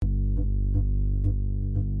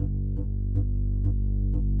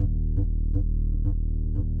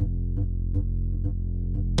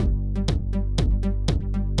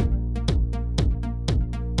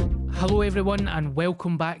Hello everyone and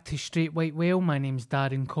welcome back to Straight White Whale. My name's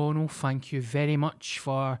Darren Connell. Thank you very much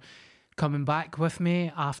for coming back with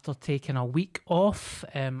me after taking a week off.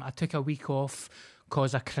 I took a week off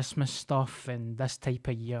because of Christmas stuff and this time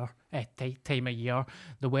of year,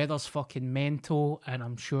 the weather's fucking mental and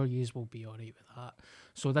I'm sure yous will be alright with that.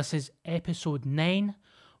 So this is episode 9.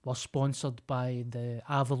 We're sponsored by the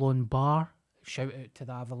Avalon Bar. Shout out to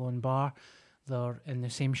the Avalon Bar. They're in the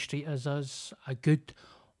same street as us. A good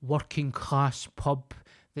working class pub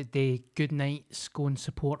that they good nights go and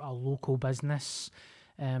support a local business.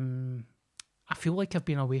 I feel like I've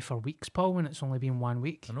been away for weeks, Paul, when it's only been 1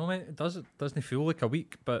 week. I know, mate. It doesn't feel like a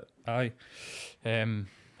week, but aye.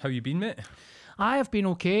 How you been, mate? I have been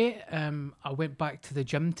okay. I went back to the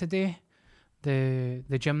gym today.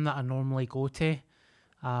 The gym that I normally go to.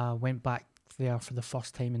 I went back there for the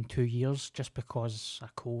first time in 2 years just because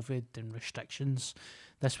of COVID and restrictions.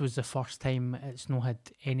 This was the first time it's not had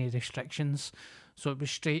any restrictions, so it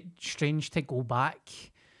was strange to go back.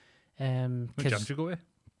 What gym did you go to?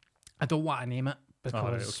 I don't want to name it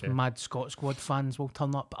because okay. mad Scott Squad fans will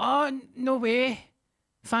turn up. Oh, no way.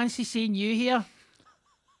 Fancy seeing you here.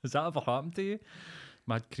 Has that ever happened to you?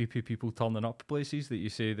 Mad creepy people turning up places that you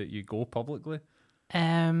say that you go publicly?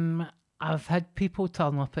 I've had people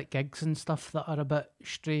turn up at gigs and stuff that are a bit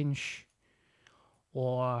strange,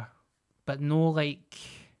 but no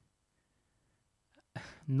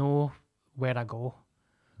where I go.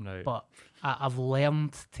 Right. But I've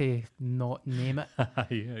learned to not name it.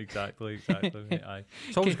 Yeah, exactly, mate, aye.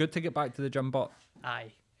 It's always good to get back to the gym, but...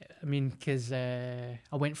 Aye. I mean, because I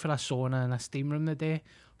went for a sauna and a steam room today,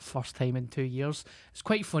 first time in 2 years. It's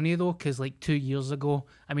quite funny though, because like 2 years ago,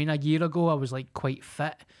 a year ago, I was like quite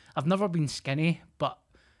fit. I've never been skinny, but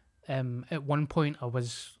at one point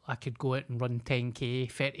I could go out and run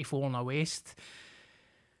 10k, 34 on a waist.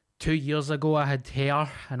 2 years ago, I had hair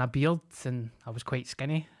and a beard and I was quite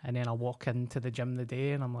skinny. And then I walk into the gym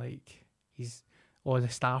today and I'm like, all the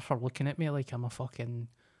staff are looking at me like I'm a fucking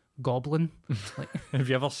goblin. Like, have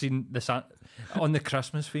you ever seen on the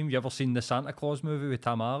Christmas theme, you ever seen the Santa Claus movie with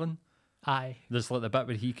Tim Allen? Aye. There's like the bit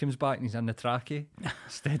where he comes back and he's in the trachea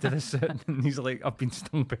instead of the suit and he's like, I've been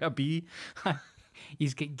stung by a bee.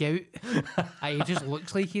 He's got gout. He just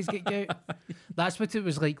looks like he's got gout. That's what it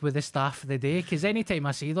was like with the staff of the day, because anytime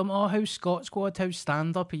I see them, how's Scott Squad, how's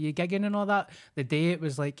stand-up, are you gigging and all that? The day it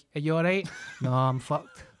was like, are you alright? No, I'm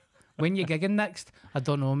fucked. When you gigging next? I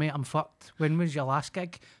don't know, mate, I'm fucked. When was your last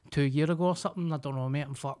gig? 2 years ago or something? I don't know, mate,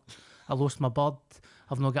 I'm fucked. I lost my bird.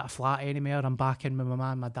 I've not got a flat anymore. I'm back in with my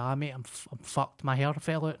man and my dad, mate. I'm fucked. My hair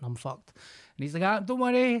fell out and I'm fucked. And he's like, don't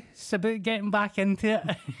worry, it's about getting back into it.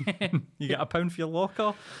 You get £1 for your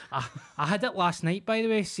locker? I had it last night, by the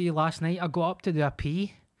way. See, last night I got up to do a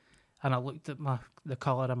pee and I looked at the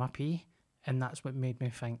colour of my pee and that's what made me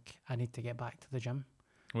think I need to get back to the gym.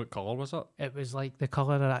 What colour was it? It was like the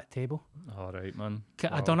colour of that table. All right, man.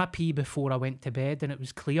 I done a pee before I went to bed and it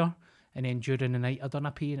was clear. And then during the night I done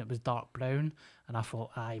a pee and it was dark brown. And I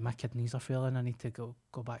thought, my kidneys are failing. I need to go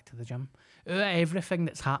back to the gym. Out of everything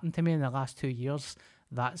that's happened to me in the last 2 years,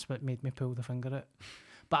 that's what made me pull the finger out.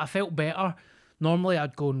 But I felt better. Normally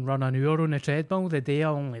I'd go and run an hour on the treadmill. The day I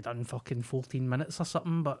only done fucking 14 minutes or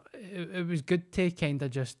something. But it was good to kind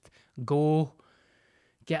of just go,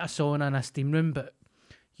 get a sauna and a steam room. But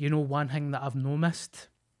you know, one thing that I've no missed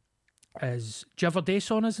is, do you ever day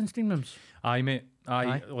saunas and steam rooms? Aye, mate.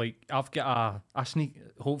 Aye. Like, I've got I sneak,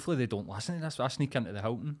 hopefully they don't listen to this, but I sneak into the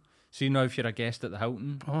Hilton. So, you know, if you're a guest at the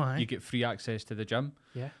Hilton, you get free access to the gym.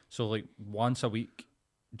 Yeah. So, like, once a week,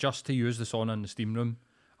 just to use the sauna in the steam room,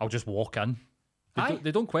 I'll just walk in.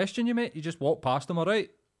 They don't question you, mate. You just walk past them, all right.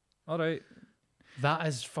 That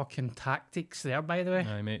is fucking tactics there, by the way.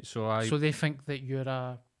 Aye, mate. So they think that you're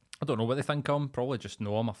a... I don't know what they think I'm. Probably just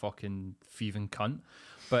know I'm a fucking thieving cunt.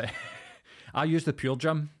 But I use the Pure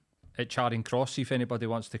Gym at Charing Cross. See if anybody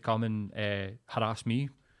wants to come and harass me.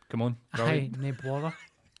 Come on. Aye, no bother.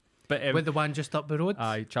 But with the one just up the road?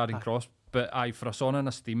 Aye, Charing Cross. But for a sauna and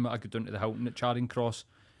a steam, I go down to the Hilton at Charing Cross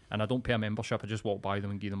and I don't pay a membership. I just walk by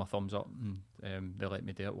them and give them a thumbs up and they let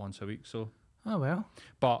me do it once a week. So. Oh, well.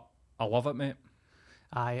 But I love it, mate.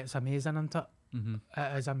 Aye, it's amazing, isn't it? Mm-hmm.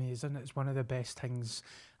 It is amazing. It's one of the best things.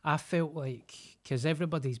 I felt like, because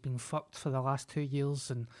everybody's been fucked for the last 2 years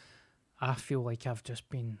and I feel like I've just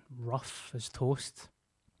been rough as toast.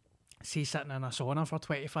 See, sitting in a sauna for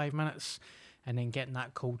 25 minutes and then getting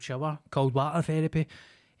that cold shower, cold water therapy.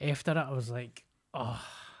 After it, I was like,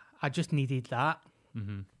 I just needed that.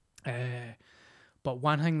 Mm-hmm. But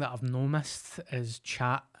one thing that I've no missed is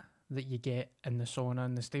chat that you get in the sauna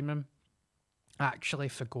and the steam room. I actually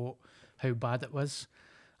forgot how bad it was.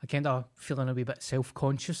 I kind of feeling a wee bit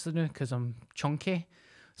self-conscious now because I'm chunky.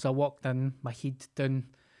 So I walked in, my head down,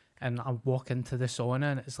 and I walk into the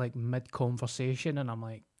sauna and it's like mid-conversation and I'm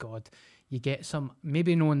like, God, you get some,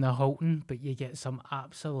 maybe not in the Hilton, but you get some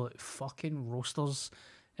absolute fucking roasters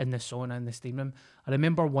in the sauna in the steam room. I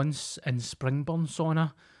remember once in Springburn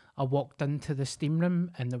sauna, I walked into the steam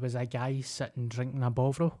room and there was a guy sitting drinking a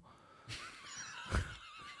Bovril.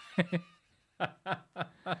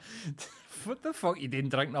 What the fuck? You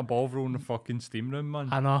didn't drink a Bovril in the fucking steam room, man?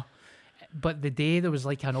 I know. But the day there was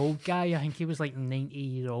like an old guy, I think he was like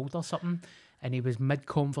 90-year-old or something, and he was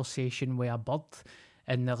mid-conversation with a bird,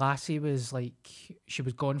 and the lassie was like, she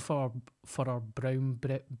was going for her brown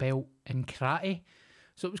belt in karate.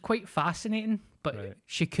 So it was quite fascinating, but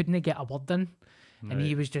she couldn't get a word in. And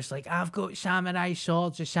he was just like, I've got samurai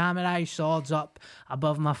swords, the samurai swords up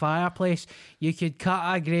above my fireplace. You could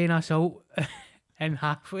cut a grain of salt in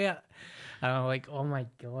half with it. And I'm like, oh my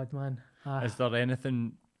God, man. Is there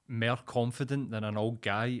anything more confident than an old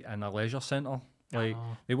guy in a leisure centre? Like,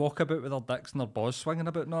 they walk about with their dicks and their balls swinging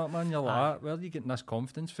about, not man. You're like, where are you getting this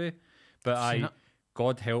confidence for? But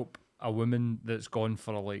God help a woman that's gone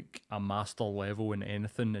for like a master level in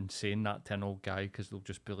anything and saying that to an old guy, because they'll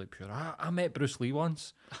just be like, pure, I met Bruce Lee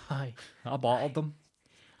once. I battered him.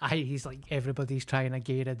 He's like, everybody's trying to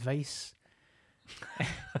give advice.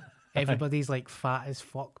 Everybody's like fat as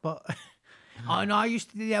fuck, but oh no, I used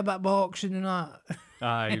to do a bit of boxing and that.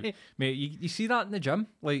 Aye, mate, you see that in the gym,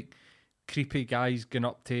 like creepy guys going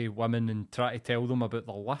up to women and try to tell them about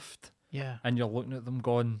their lift. Yeah, and you're looking at them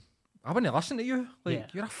going, I wouldn't listen to you.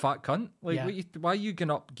 Like, you're a fat cunt. Like, why are you going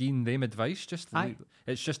up giving them advice?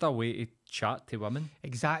 It's just a way to chat to women.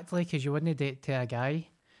 Exactly, because you wouldn't date to a guy.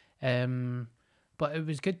 But it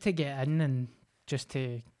was good to get in and just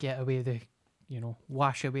to get away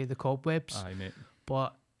wash away the cobwebs. Aye, mate.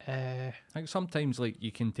 But I think sometimes, like,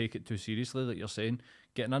 you can take it too seriously, like you're saying.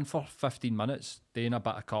 Getting in for 15 minutes, doing a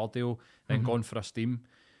bit of cardio, then going for a steam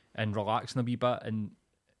and relaxing a wee bit, and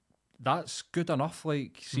that's good enough.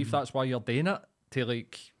 Like, see if that's why you're doing it, to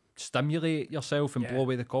like stimulate yourself and blow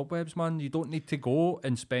away the cobwebs, man. You don't need to go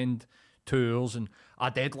and spend 2 hours and I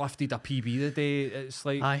deadlifted a PB today. It's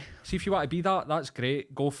like, see if you want to be that, that's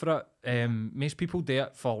great, go for it. Most people do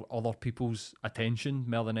it for other people's attention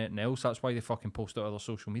more than anything else. That's why they fucking post it on other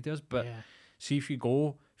social medias. But see if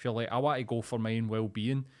you're like, I want to go for my own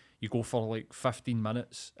well-being, you go for like 15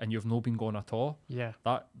 minutes and you've not been going at all.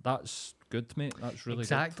 That's good, mate. That's really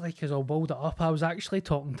exactly, because I'll build it up. I was actually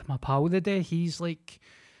talking to my pal today. He's like,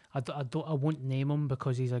 I won't name him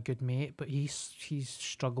because he's a good mate, but he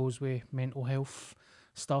struggles with mental health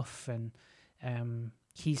stuff, and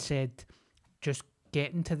he said just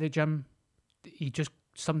getting to the gym, he just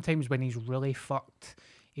sometimes when he's really fucked,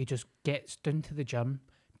 he just gets down to the gym,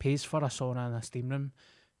 pays for a sauna and a steam room,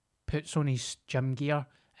 puts on his gym gear,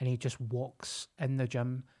 and he just walks in the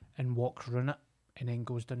gym and walks around it, and then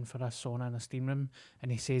goes down for a sauna and a steam room.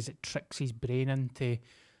 And he says it tricks his brain into,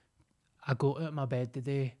 I got out of my bed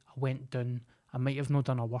today, I went down, I might have not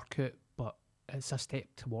done a workout, but it's a step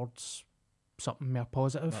towards something more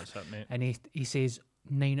positive. That's it, mate. And he says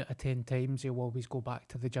 9 out of 10 times he'll always go back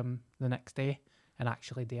to the gym the next day and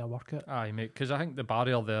actually do a workout. Aye, mate, because I think the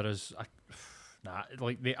barrier there is,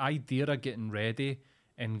 like the idea of getting ready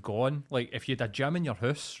and going, like if you had a gym in your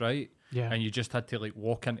house, right? Yeah. And you just had to like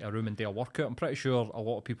walk into a room and do a workout, I'm pretty sure a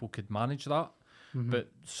lot of people could manage that. But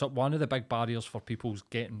one of the big barriers for people's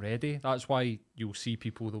getting ready, that's why you'll see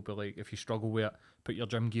people, they'll be like, if you struggle with it, put your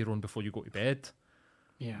gym gear on before you go to bed.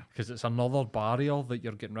 Yeah. Because it's another barrier that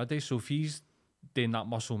you're getting ready. So if he's doing that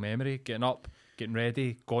muscle memory, getting up, getting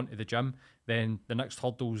ready, going to the gym, then the next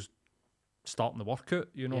hurdle's starting the workout,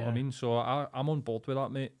 you know what I mean? So I'm on board with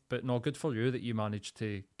that, mate. But no, good for you that you managed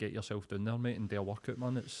to get yourself down there, mate, and do a workout,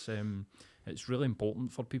 man. It's really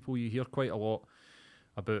important for people. You hear quite a lot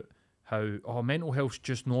about how mental health's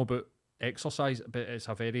just not about exercise, but it's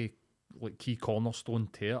a very like key cornerstone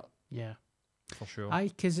to it. Yeah, for sure.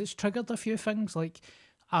 Aye, because it's triggered a few things. Like,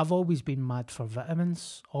 I've always been mad for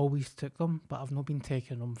vitamins, always took them, but I've not been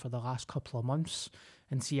taking them for the last couple of months.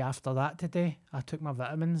 And see, after that today, I took my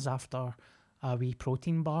vitamins after a wee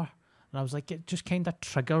protein bar, and I was like, it just kind of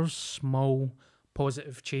triggers small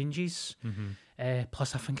positive changes.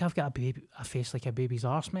 Plus, I think I've got a face like a baby's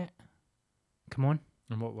arse, mate. Come on.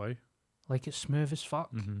 In what way? Like, it's smooth as fuck.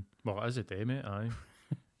 Well, it is a day, mate, aye.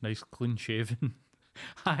 Nice, clean shaven.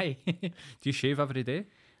 Aye. Do you shave every day?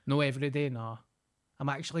 No, every day, no. I'm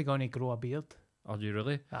actually going to grow a beard. Are you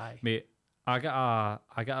really? Aye. Mate, I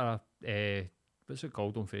got a what's it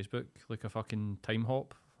called on Facebook? Like a fucking time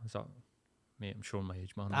hop? Is that mate, I'm showing my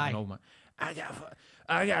age, man. I know, man. I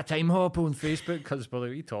got a time hop on Facebook because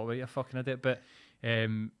you talk about you fucking idiot. But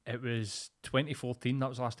it was 2014. That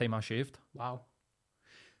was the last time I shaved. Wow.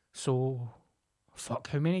 So, fuck,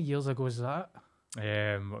 how many years ago was that?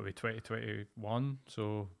 What would be 2021?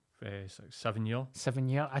 So 7 years. 7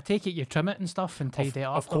 years. I take it you trim it and stuff and tidy it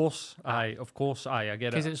up. Of course, I get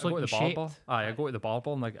it. Because it's like the barber. I go to the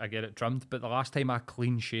barber and I get it trimmed. But the last time I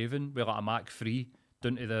clean shaven with like a Mac 3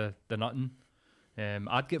 down to the nutting,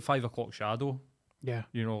 I'd get 5 o'clock shadow. Yeah.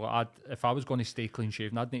 You know, if I was going to stay clean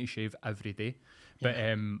shaven, I'd need to shave every day. But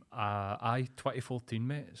 2014,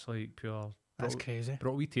 mate, it's like pure. That's crazy.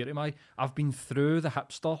 Brought a wee tear to my eye. I've been through the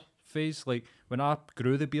hipster phase. Like when I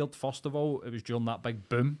grew the beard, first of all, it was during that big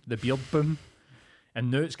boom, the beard boom,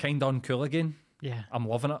 and now it's kind of uncool again. Yeah, I'm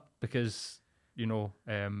loving it because you know,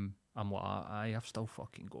 I'm like, I've still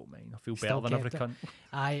fucking got mine. I feel better than every cunt.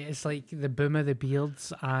 It's like the boom of the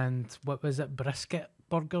beards and what was it, brisket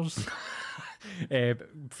burgers.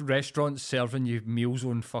 Restaurants serving you meals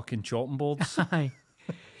on fucking chopping boards. Aye.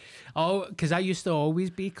 Oh, because I used to always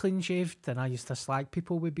be clean shaved and I used to slag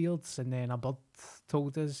people with beards, and then a bird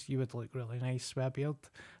told us you would look really nice with a beard,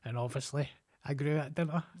 and obviously I grew it,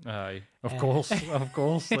 didn't I? Aye, of course, of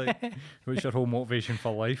course. Like, what's your whole motivation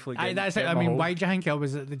for life? Like, aye, that's it. I mean, why do you think I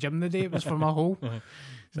was at the gym today? It was for my hole.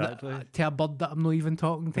 Exactly. To a bird that I'm not even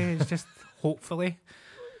talking to. It's just hopefully.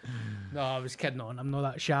 No, I was kidding on. I'm not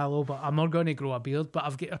that shallow, but I'm not going to grow a beard. But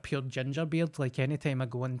I've got a pure ginger beard. Like anytime I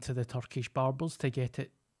go into the Turkish barbers to get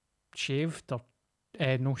it shaved or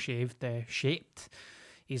no shaved, shaped,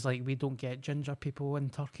 he's like, we don't get ginger people in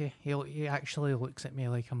Turkey. He actually looks at me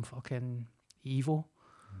like I'm fucking evil.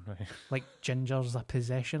 Right. Like ginger's a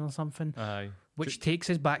possession or something. Aye. Which takes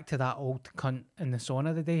us back to that old cunt in the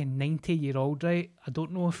sauna today, 90-year-old, right? I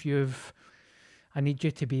don't know if I need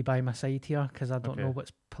you to be by my side here because I don't know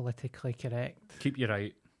what's politically correct. Keep you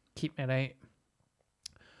right. Keep me right.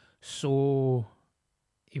 So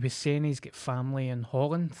he was saying he's got family in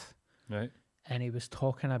Holland. Right. And he was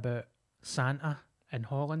talking about Santa in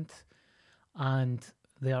Holland. And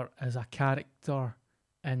there is a character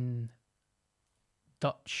in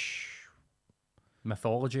Dutch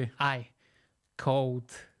mythology. Aye.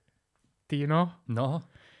 Called, do you know? No.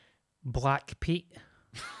 Black Pete.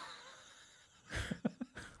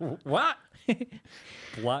 What?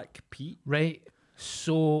 Black Pete? Right.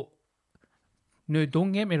 So, no,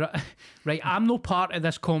 don't get me right. I'm no part of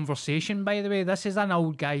this conversation, by the way. This is an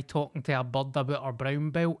old guy talking to a bird about her brown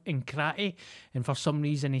belt in karate, and for some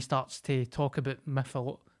reason he starts to talk about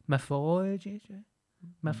mythology.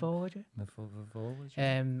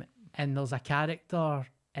 And there's a character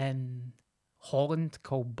in Holland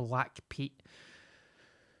called Black Pete.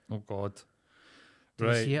 Oh God.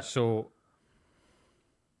 Right. So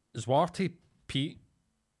Zwarte Piet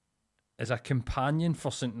is a companion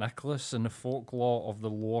for St. Nicholas in the folklore of the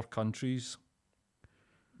Lower Countries.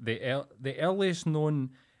 The earliest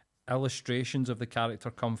known illustrations of the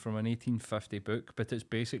character come from an 1850 book, but it's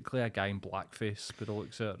basically a guy in blackface, by the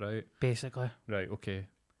looks of it, right? Basically. Right, okay.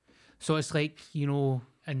 So it's like, you know,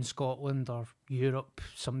 in Scotland or Europe,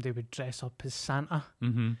 somebody would dress up as Santa.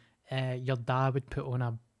 Mm-hmm. Your dad would put on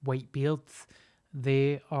a white beard.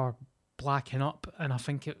 They are blacking up, and I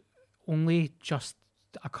think it only just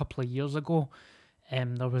a couple of years ago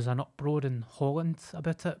there was an uproar in Holland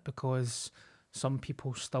about it because some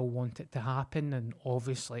people still want it to happen, and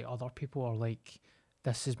obviously other people are like,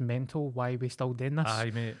 this is mental, why are we still doing this?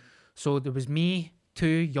 Aye, mate. So there was me, 2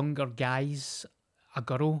 younger guys, a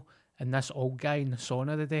girl, and this old guy in the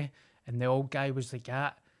sauna today, and the old guy was like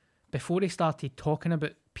that. Before he started talking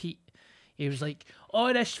about Pete, he was like,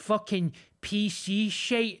 oh, this fucking PC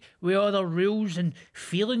shite with all the rules and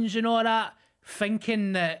feelings and all that,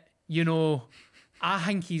 thinking that, you know, I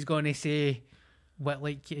think he's going to say, what,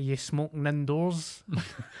 like, are you smoking indoors?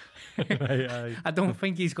 Right. I don't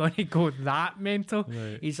think he's going to go that mental.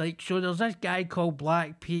 Right. He's like, so there's this guy called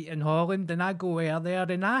Black Pete in Holland, and I go there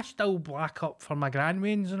and I still black up for my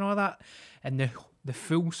grandwains and all that. And the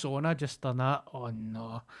full sauna just done that. Oh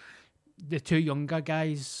no. The 2 younger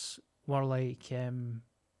guys were like,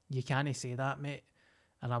 you can't say that, mate.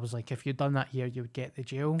 And I was like, if you'd done that here, you would get the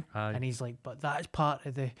jail. Aye. And he's like, but that's part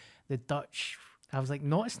of the Dutch. I was like,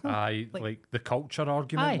 no, it's not. Aye, like the culture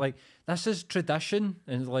argument. Aye. Like, this is tradition.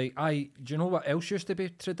 And like, do you know what else used to be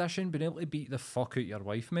tradition? Being able to beat the fuck out your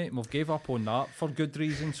wife, mate. And we've gave up on that for good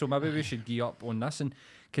reason. So maybe we should give up on this. And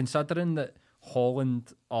considering that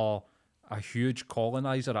Holland are a huge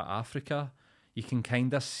coloniser of Africa, you can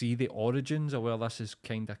kind of see the origins of where this is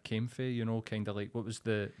kind of came from, you know, kind of like, what was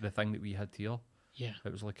the thing that we had here? Yeah.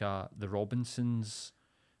 It was like the Robinsons.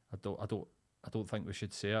 I don't I don't think we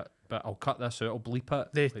should say it, but I'll cut this out. I'll bleep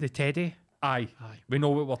it. The Teddy. Aye. We know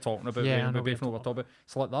what we're talking about. Yeah, we both know what we're talking about.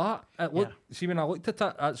 It's like that. See, when I looked at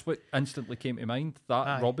it, that's what instantly came to mind.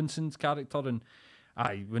 That Robinson's character, and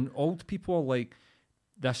when old people are like,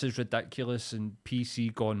 "This is ridiculous," and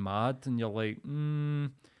PC gone mad, and you're like,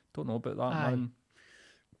 don't know about that, man.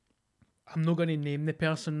 I'm not going to name the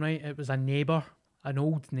person, right? It was a neighbour, an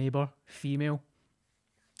old neighbour, female.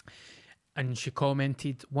 And she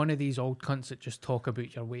commented, one of these old cunts that just talk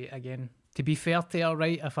about your weight again. To be fair to her,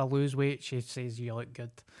 right, if I lose weight, she says you look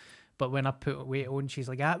good. But when I put weight on, she's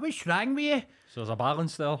like, what's wrong with you? So there's a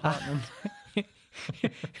balance there happening.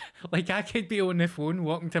 Like, I could be on the phone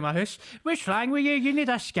walking to my house. What's wrong with you? You need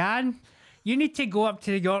a scan. You need to go up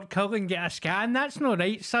to the York Hill and get a scan. That's not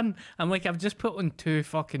right, son. I'm like, I've just put on 2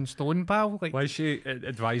 fucking stone, pal. Like, why is she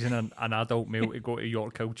advising an adult male to go to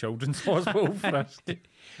York Hill Children's Hospital first?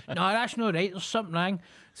 No, that's not right. There's something wrong.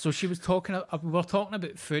 So she was talking, we were talking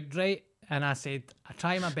about food, right? And I said, I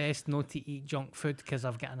try my best not to eat junk food because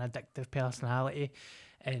I've got an addictive personality,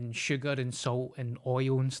 and sugar and salt and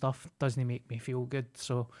oil and stuff doesn't make me feel good.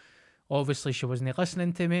 So obviously she wasn't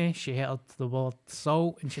listening to me. She heard the word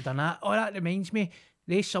salt and she done that. Oh, that reminds me,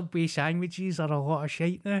 these Subway sandwiches are a lot of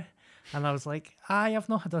shite now. And I was like, I've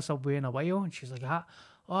not had a Subway in a while. And she's like, oh,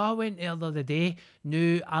 I went there the other day.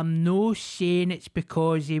 No, I'm no saying it's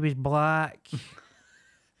because he was black.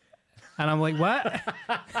 And I'm like, what?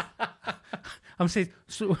 I'm saying,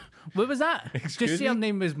 so what was that? Just say her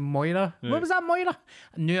name was Moira. Right. What was that, Moira?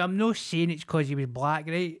 No, I'm not saying it's because he was black,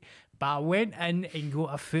 right? But I went in and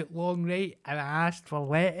got a foot long, right? And I asked for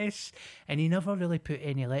lettuce, and he never really put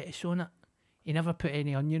any lettuce on it. He never put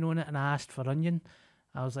any onion on it, and I asked for onion.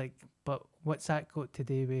 I was like, but what's that got to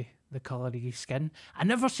do with the colour of his skin? I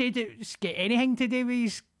never said it's got anything to do with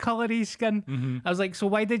his colour of his skin. Mm-hmm. I was like, so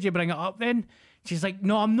why did you bring it up then? She's like,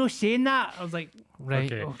 no, I'm not saying that. I was like,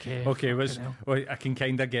 right, okay. Well, I can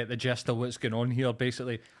kind of get the gist of what's going on here,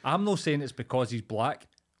 basically. I'm not saying it's because he's black.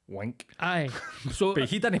 Wink. Aye. So, but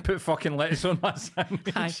he didn't put fucking lettuce on my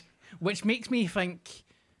sandwich. Aye. Which makes me think,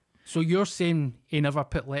 so you're saying he never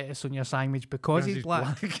put lettuce on your sandwich because he's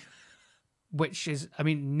black. Which is, I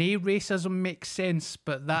mean, no racism makes sense,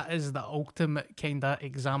 but that is the ultimate kind of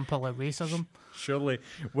example of racism. Surely,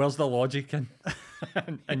 where's the logic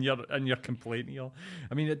in your complaint here?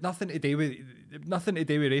 I mean, it nothing to do with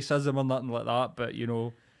racism or nothing like that. But you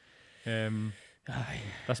know,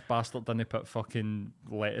 this bastard didn't put fucking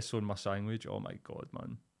lettuce on my sandwich. Oh my god,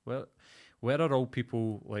 man! Where are all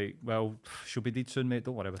people like? Well, she'll be dead soon, mate.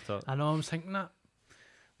 Don't worry about it. I know. I was thinking that.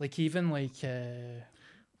 Like even like.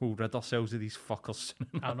 We'll rid ourselves of these fuckers.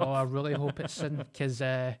 I know, I really hope it's soon, because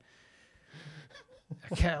like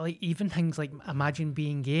even things like, imagine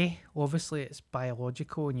being gay. Obviously it's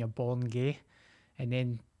biological and you're born gay, and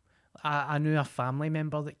then I knew a family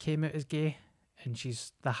member that came out as gay, and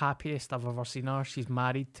she's the happiest I've ever seen her. She's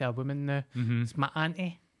married to a woman now. Mm-hmm. It's my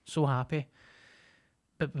auntie, so happy.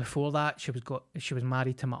 But before that she was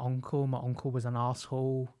married to my uncle. My uncle was an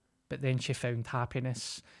arsehole, but then she found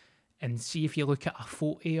happiness. And see, if you look at a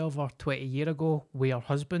photo of her 20 years ago with her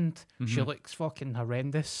husband, she looks fucking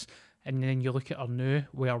horrendous. And then you look at her now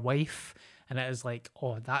with her wife, and it is like,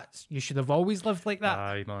 oh, you should have always lived like that.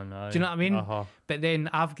 Aye, man, aye. Do you know what I mean? Uh-huh. But then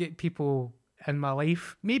I've got people in my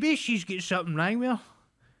life, maybe she's got something wrong with her.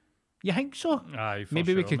 You think so? Aye,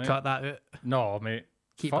 maybe we could mate. Cut that out. No, mate.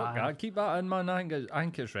 Keep that in, man. I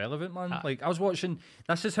think it's relevant, man. Like, I was watching,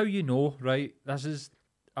 this is how you know, right?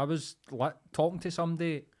 I was talking to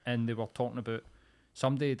somebody, and they were talking about,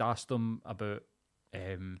 somebody had asked them about,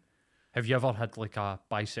 have you ever had like a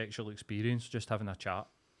bisexual experience, just having a chat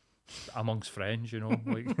amongst friends, you know,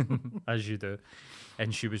 like as you do.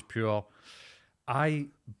 And she was pure,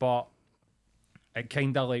 but it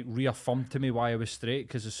kind of like reaffirmed to me why I was straight,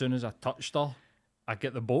 because as soon as I touched her, I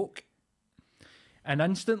get the boke. And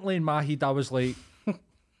instantly in my head, I was like,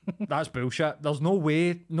 that's bullshit. There's no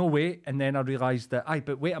way. And then I realised that,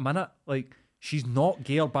 but wait a minute, like, she's not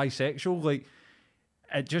gay or bisexual. Like,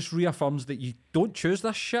 it just reaffirms that you don't choose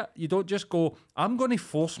this shit. You don't just go, I'm going to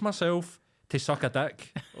force myself to suck a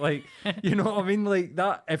dick. Like, you know what I mean? Like,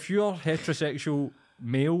 that, if you're heterosexual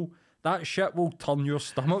male, that shit will turn your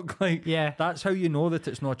stomach. Like, yeah, that's how you know that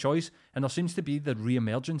it's not a choice. And there seems to be the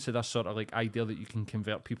re-emergence of this sort of like idea that you can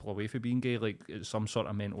convert people away from being gay, like it's some sort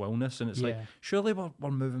of mental illness. And it's like, surely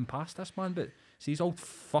we're moving past this, man. But see, these old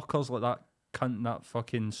fuckers like that cunt in that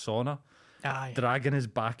fucking sauna, dragging us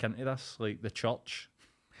back into this, like the church.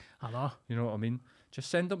 I know. You know what I mean? Just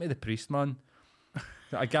send them to the priest, man.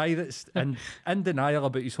 A guy that's in denial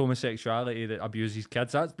about his homosexuality that abuses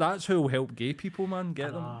kids. That's who will help gay people, man.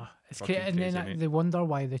 Get them. It's crazy, and then they wonder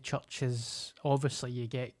why the church is. Obviously, you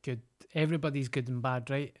get good. Everybody's good and bad,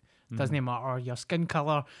 right? Doesn't matter your skin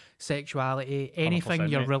colour, sexuality, anything,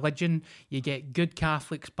 your religion. You get good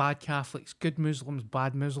Catholics, bad Catholics, good Muslims,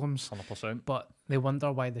 bad Muslims. 100%. But they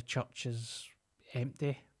wonder why the church is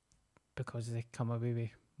empty because they come away with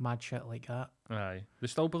mad shit like that. Aye. They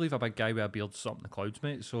still believe a big guy with a beard's up in the clouds,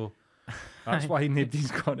 mate. So that's why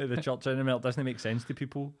nobody's gone to the church anymore. It doesn't make sense to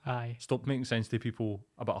people. Aye. Stopped making sense to people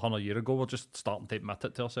about 100 years ago. We're just starting to admit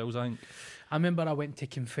it to ourselves, I think. I remember I went to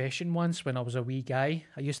confession once when I was a wee guy.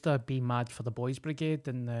 I used to be mad for the Boys Brigade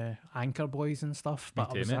and the Anchor Boys and stuff, but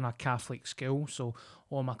I was in a Catholic school, so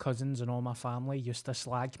all my cousins and all my family used to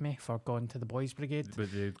slag me for going to the Boys Brigade.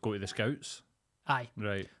 Would they go to the Scouts? Aye.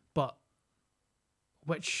 Right. But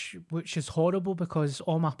which is horrible because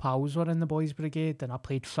all my pals were in the Boys Brigade and I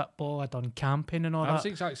played football, I done camping and all that. I was the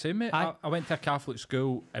exact same, mate. I went to a Catholic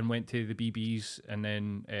school and went to the BBs and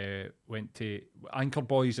then went to Anchor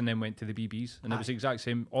Boys and then went to the BBs. And it was the exact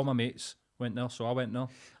same. All my mates went there, so I went there.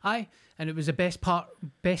 Aye, and it was the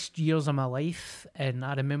best years of my life. And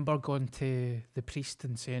I remember going to the priest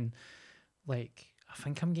and saying, like, I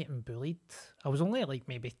think I'm getting bullied. I was only like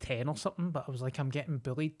maybe 10 or something, but I was like, I'm getting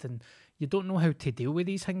bullied, and you don't know how to deal with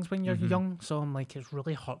these things when you're young. So I'm like, it's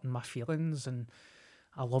really hurting my feelings, and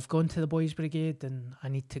I love going to the Boys Brigade, and I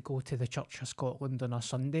need to go to the Church of Scotland on a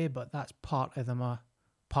Sunday, but that's part of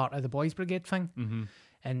the Boys Brigade thing.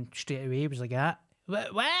 And straight away he was like,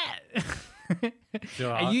 what?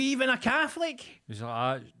 Are you even a Catholic? He's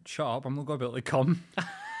like, shut up, I'm not going to be able to come.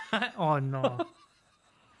 Oh no.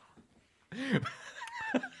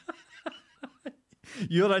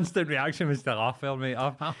 Your instant reaction was to laugh, mate.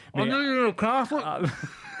 I know you're a Catholic.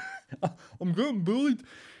 I'm getting bullied.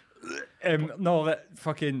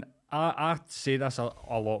 I say this a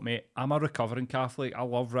lot, mate. I'm a recovering Catholic. I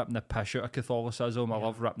love ripping the piss out of Catholicism. I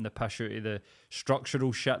love ripping the piss out of the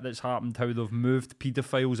structural shit that's happened, how they've moved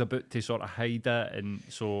paedophiles about to sort of hide it. And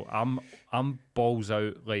so I'm balls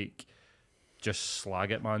out, like, just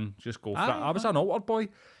slag it, man. Just go for it. I was an altar boy.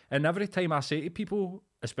 And every time I say to people,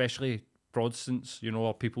 especially Protestants, you know,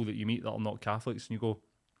 or people that you meet that are not Catholics, and you go,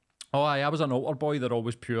 oh aye, I was an altar boy, they're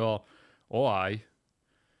always pure, oh aye.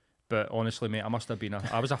 But honestly, mate, I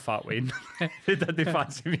was a fat Wayne. They didn't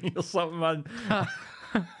fancy me or something, man.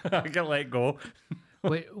 I can let go.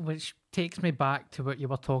 Which takes me back to what you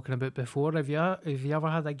were talking about before. Have you ever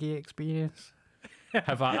had a gay experience?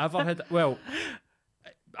 Have I ever had? Well,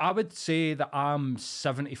 I would say that I'm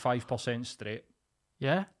 75% straight.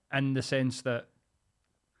 Yeah? In the sense that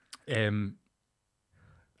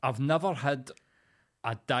I've never had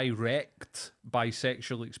a direct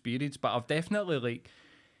bisexual experience, but I've definitely, like,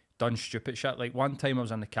 done stupid shit. Like, one time I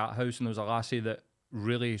was in the cat house and there was a lassie that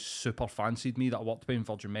really super fancied me that I worked with in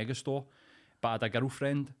Virgin Megastore, but I had a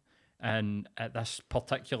girlfriend, and at this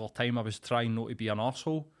particular time I was trying not to be an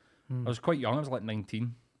arsehole. I was quite young, I was like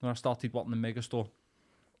 19 when I started working in Megastore,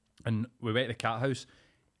 and we went to the cat house,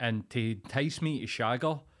 and to entice me to shag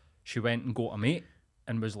her, she went and got a mate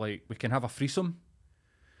and was like, we can have a threesome.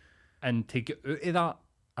 And to get out of that,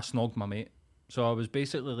 I snogged my mate. So I was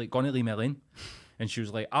basically like, going to leave me alone. And she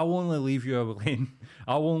was like, I'll only leave you alone.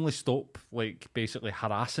 I'll only stop, like, basically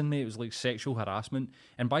harassing me. It was like sexual harassment.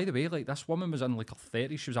 And by the way, like, this woman was in like her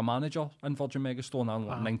 30s. She was a manager in Virgin Megastore, and I'm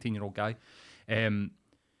like a 19-year-old guy.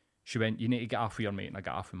 She went, you need to get off with your mate. And I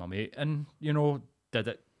got off with my mate. And, you know, did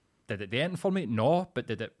it do anything for me? No. But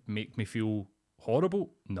did it make me feel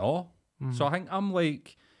horrible? No. So I think I'm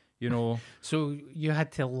like, you know. So you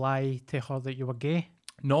had to lie to her that you were gay?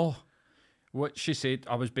 No. What she said,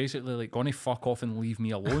 I was basically like, going to fuck off and leave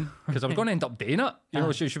me alone, because I was going to end up doing it. You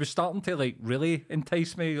know, she was starting to, like, really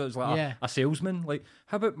entice me. It was like a salesman. Like,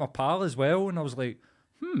 how about my pal as well? And I was like,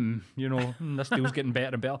 you know, this deal's getting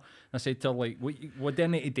better and better. And I said to her, like, what do I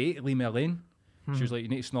need to do to leave me alone? She was like, you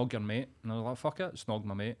need to snog your mate. And I was like, fuck it, snog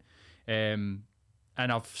my mate.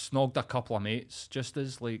 And I've snogged a couple of mates just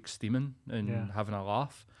as, like, steaming and having a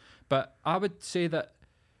laugh. But I would say that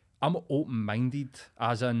I'm open-minded,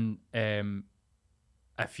 as in,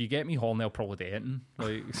 if you get me horny, I'll probably do anything.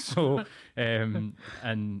 Like, so, and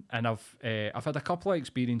I've had a couple of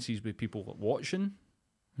experiences with people watching,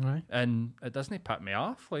 right? And it doesn't put me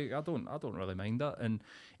off. Like, I don't really mind it. And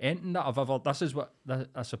anything that I've ever,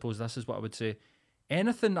 I suppose this is what I would say.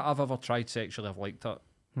 Anything that I've ever tried sexually, I've liked it.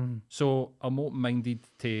 So I'm open-minded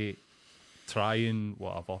to trying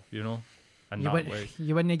whatever, you know.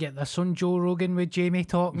 You wouldn't get this on Joe Rogan with Jamie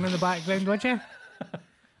talking in the background, would you?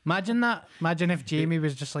 Imagine that. Imagine if Jamie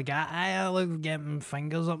was just like, I look getting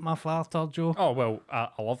fingers up my farter, Joe. Oh well, I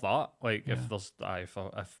love that. Like if there's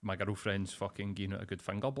if my girlfriend's fucking giving it a good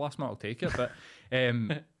finger blast, I'll take it. But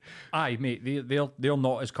aye, mate, they're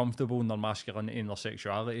not as comfortable in their masculinity and their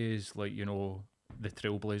sexuality as like the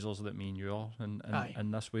trailblazers that me and you are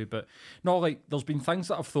in this way. But no, like there's been things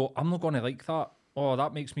that I've thought I'm not going to like that. Oh,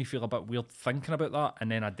 that makes me feel a bit weird thinking about that,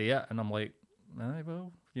 and then I do it, and I'm like, aye,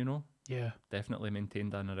 well, yeah, definitely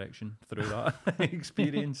maintained an erection through that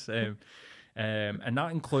experience, and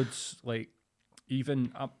that includes like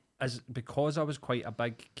even because I was quite a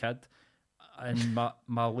big kid in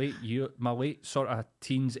my late sort of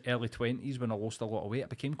teens, early 20s when I lost a lot of weight, I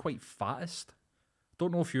became quite fattest.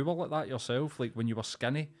 Don't know if you were like that yourself. Like when you were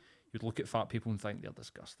skinny, you'd look at fat people and think they're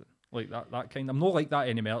disgusting. Like that kind. I'm not like that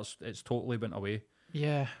anymore. It's totally went away.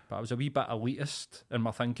 Yeah. But I was a wee bit elitist in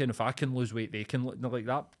my thinking. If I can lose weight, they can like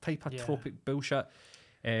that type of tropic bullshit.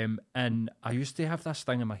 And I used to have this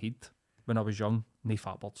thing in my head when I was young. No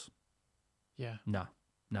fat birds. Yeah. Nah.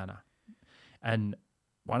 And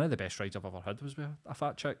one of the best rides I've ever had was with a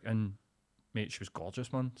fat chick, and mate, she was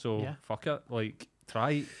gorgeous, man. So fuck it. Like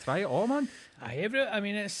try it all, man. I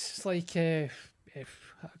mean, it's like if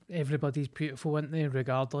everybody's beautiful, isn't they?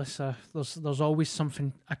 Regardless, there's always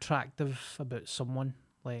something attractive about someone.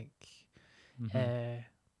 Like, I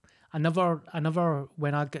never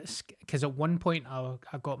when I get, because at one point I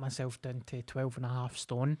got myself down to 12.5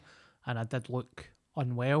 stone, and I did look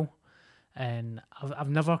unwell, and I've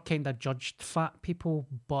never kind of judged fat people,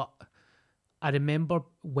 but I remember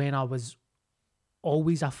when I was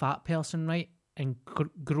always a fat person, right, and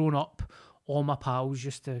grown up, all my pals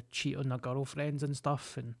used to cheat on their girlfriends and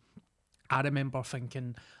stuff, and I remember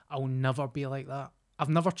thinking, I'll never be like that. I've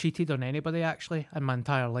never cheated on anybody, actually, in my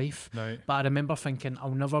entire life. Right. But I remember thinking,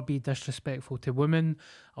 I'll never be disrespectful to women.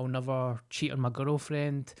 I'll never cheat on my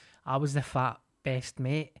girlfriend. I was the fat best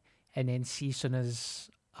mate. And then soon as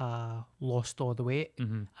I lost all the weight,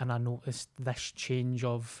 and I noticed this change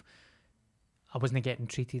of, I wasn't getting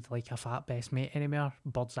treated like a fat best mate anymore.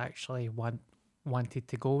 Birds actually wanted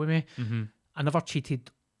to go with me. I never cheated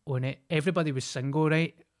on it. Everybody was single,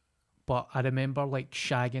 right? But I remember like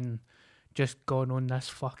shagging, just going on this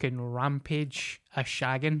fucking rampage of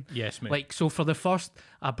shagging. Yes, mate. Like, so for the first,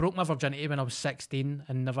 I broke my virginity when I was 16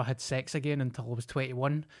 and never had sex again until I was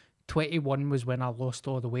 21. 21 was when I lost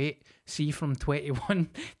all the weight. See, from 21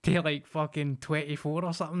 to like fucking 24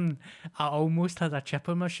 or something, I almost had a chip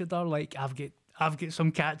on my shoulder. Like, I've got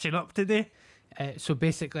some catching up to do. So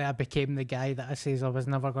basically, I became the guy that I says I was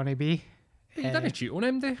never going to be. You didn't cheat on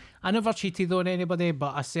him, did you? I never cheated on anybody,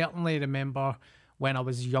 but I certainly remember when I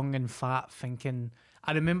was young and fat thinking,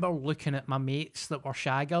 I remember looking at my mates that were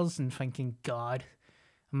shaggers and thinking, God,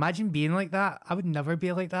 imagine being like that. I would never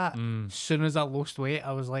be like that. As soon as I lost weight,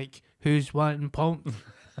 I was like, who's wanting pump?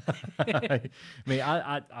 Mate,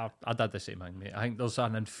 I did the same thing, mate. I think there's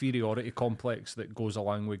an inferiority complex that goes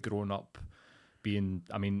along with growing up being,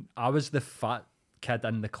 I mean, I was the fat kid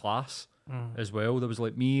in the class as well. There was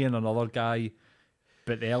like me and another guy,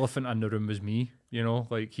 but the elephant in the room was me,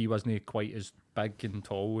 like he wasn't quite as big and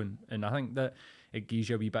tall, and I think that it gives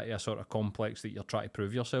you a wee bit of a sort of complex that you're trying to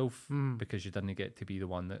prove yourself because you didn't get to be the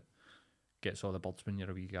one that gets all the birds when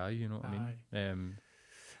you're a wee guy, you know what I mean?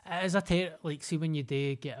 As like, see, when you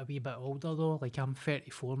do get a wee bit older though, like I'm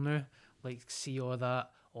 34 now, like see all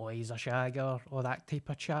that, oh, he's a shagger, all that type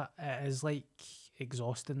of chat, it is like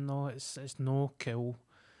exhausting though. It's no cool.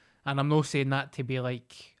 And I'm not saying that to be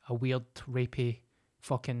like a weird rapey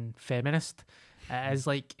fucking feminist. It is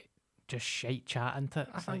like just shite chat, isn't it?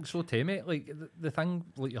 I think so too, mate. Like the thing,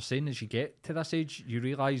 like you're saying, as you get to this age, you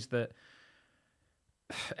realise that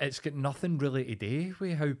it's got nothing really to do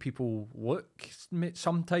with how people look.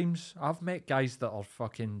 Sometimes I've met guys that are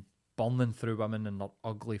fucking burning through women and they're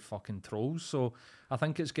ugly fucking trolls. So I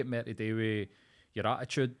think it's got more to do with your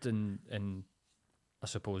attitude and I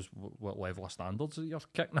suppose what level of standards that you're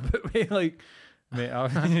kicking about with. Like, mate,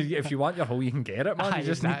 if you want your hole, you can get it, man. You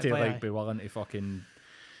just need to like be willing to fucking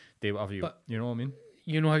do whatever you know what I mean?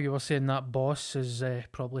 You know how you were saying that boss is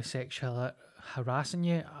probably sexually harassing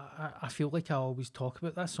you? I feel like I always talk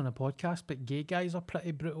about this on a podcast, but gay guys are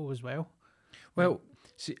pretty brutal as well. Well,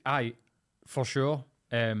 see, for sure.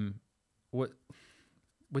 What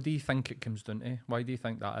do you think it comes down to? Why do you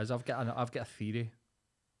think that is? I've got a theory.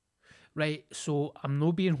 Right, so I'm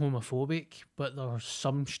not being homophobic, but there's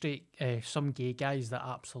some some gay guys that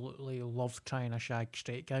absolutely love trying to shag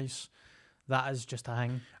straight guys. That is just a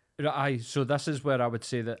thing. So this is where I would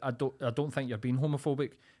say that I don't think you're being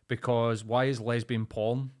homophobic, because why is lesbian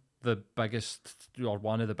porn the biggest or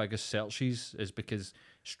one of the biggest searches is because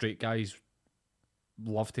straight guys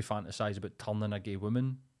love to fantasize about turning a gay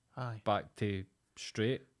woman back to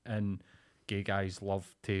straight, and gay guys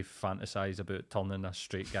love to fantasize about turning a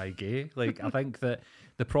straight guy gay. Like, I think that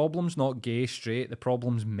the problem's not gay, straight, the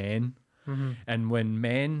problem's men. Mm-hmm. And when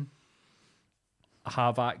men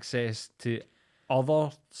have access to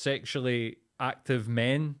other sexually active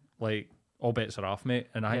men, like, all bets are off, mate.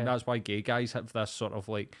 And I think that's why gay guys have this sort of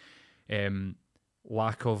like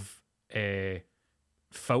lack of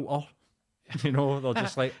filter. You know, they're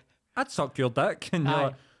just like, I'd suck your dick, and you're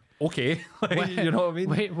like, okay. Like, you know what I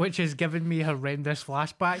mean? Which is giving me horrendous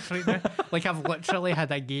flashbacks right now. Like, I've literally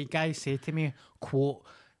had a gay guy say to me, quote,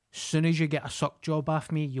 soon as you get a suck job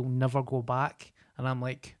off me, you'll never go back. And I'm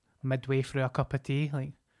like, midway through a cup of tea,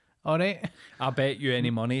 like, all right. I bet you any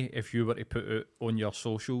money, if you were to put it on your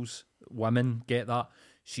socials, women get that.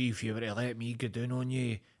 See, if you were to let me go down on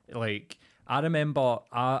you. Like, I remember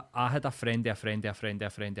I had a friend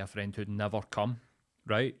who'd never come,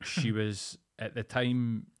 right? She was, at the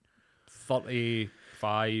time,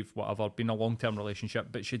 35, whatever, been a long-term relationship,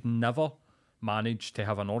 but she'd never managed to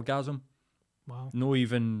have an orgasm. Wow. No,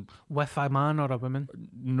 even with a man or a woman?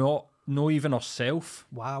 No even herself.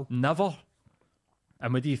 Wow. Never.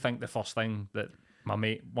 And what do you think the first thing that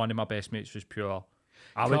one of my best mates was pure?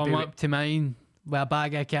 Come up to mine with a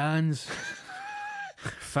bag of cans.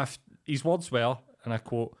 His words were, and I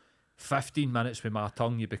quote, 15 minutes with my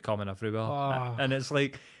tongue, you be coming everywhere. Oh. And it's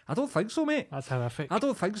like, I don't think so, mate. That's horrific. I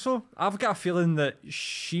don't think so. I've got a feeling that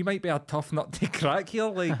she might be a tough nut to crack here.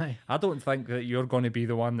 Like, I don't think that you're going to be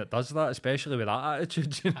the one that does that, especially with that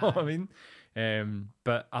attitude, you know what I mean?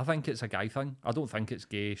 But I think it's a guy thing. I don't think it's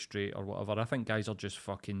gay, straight, or whatever. I think guys are just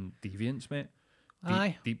fucking deviants, mate.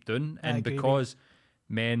 Deep down. And because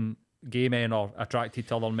gay men are attracted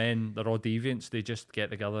to other men, they're all deviants, they just get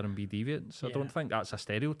together and be deviants. I don't think that's a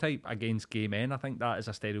stereotype against gay men. I think that is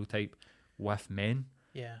a stereotype with men.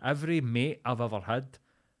 Yeah. Every mate I've ever had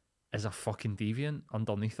is a fucking deviant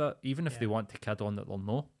underneath it. Even if they want to kid on that they'll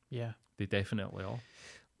know. Yeah. They definitely are.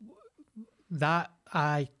 That,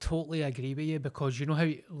 I totally agree with you, because you know how,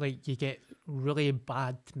 like, you get really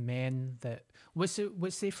bad men that... What's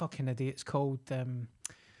the fucking idiot's called?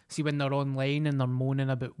 See, when they're online and they're moaning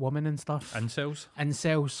about women and stuff.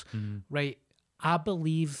 Incels. Right. I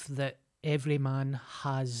believe that every man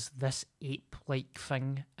has this ape-like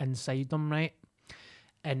thing inside them, right?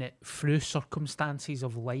 And through circumstances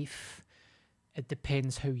of life, it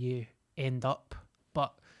depends how you end up.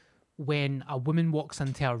 But when a woman walks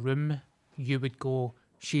into a room, you would go,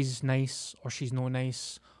 she's nice, or she's no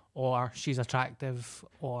nice, or she's attractive,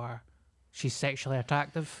 or she's sexually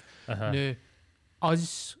attractive. Now,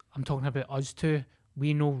 I'm talking about us two,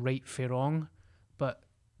 we know right from wrong, but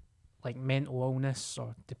like mental illness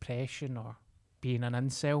or depression or being an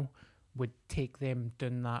incel would take them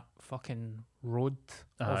down that fucking road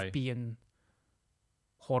of being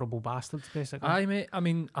horrible bastards, basically. Aye, mate. I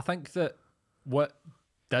mean, I think that what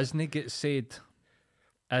Disney gets said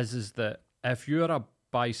is that if you're a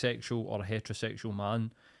bisexual or a heterosexual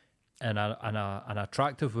man and an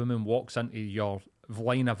attractive woman walks into your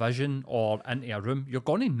line of vision or into a room, you're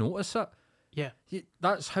going to notice it. Yeah.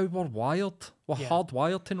 That's how we're wired. We're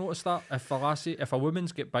hardwired to notice that. If a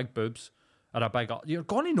woman's got big boobs or a big... You're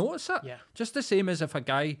going to notice it. Yeah. Just the same as if a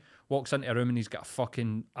guy walks into a room and he's got a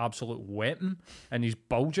fucking absolute weapon and he's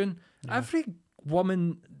bulging. Yeah. Every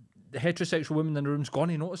woman, heterosexual woman in the room's going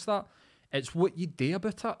to notice that. It's what you do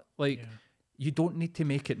about it. Like, you don't need to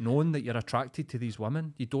make it known that you're attracted to these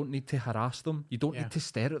women. You don't need to harass them. You don't need to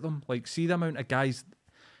stare at them. Like, see the amount of guys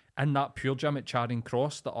in that Pure Gym at Charing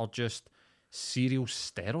Cross that are just serial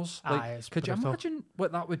starers. Like, could you imagine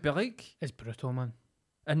what that would be like? It's brutal, man.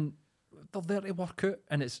 And they're there to work out,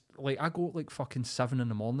 and it's like, I go at like fucking 7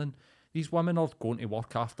 a.m. These women are going to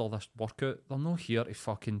work after this workout. They're not here to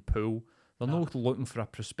fucking pull. They're not looking for a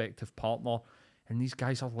prospective partner. And these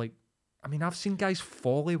guys are like, I mean, I've seen guys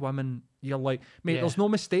folly women. You're like, mate, there's no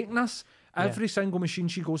mistaking this. Every single machine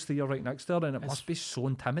she goes to, you're right next to her, and it must be so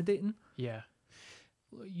intimidating. Yeah.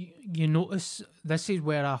 You notice, this is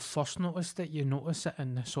where I first noticed it, you notice it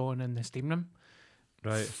in the sauna in the steam room.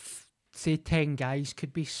 Right. Say 10 guys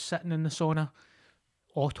could be sitting in the sauna,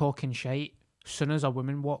 all talking shite. As soon as a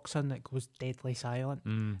woman walks in, it goes deadly silent.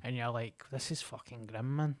 And you're like, this is fucking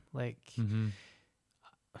grim, man. Like,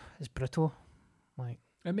 it's brutal. Like,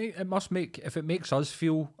 it must make, if it makes us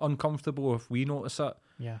feel uncomfortable, if we notice it,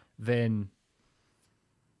 then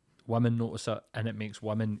women notice it, and it makes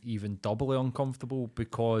women even doubly uncomfortable,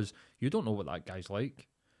 because you don't know what that guy's like.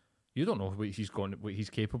 You don't know what he's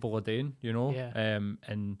capable of doing, you know?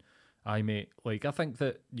 And mate, like, I think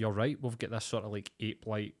that you're right. We've got this sort of like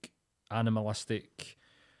ape-like, animalistic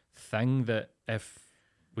thing that if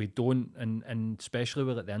we don't, and especially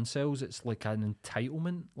with like the incels, it's like an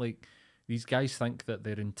entitlement. Like these guys think that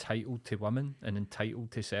they're entitled to women and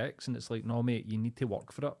entitled to sex, and it's like, no, mate, you need to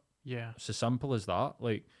work for it. Yeah, it's as simple as that.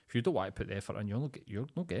 Like if you don't want to put the effort in, you're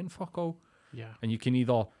not getting fuck all. Yeah, and you can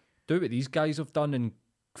either do what these guys have done and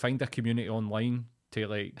find a community online to,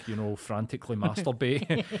 like, you know, frantically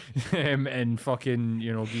masturbate and fucking,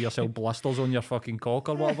 you know, give yourself blisters on your fucking cock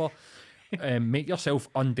or whatever. Make yourself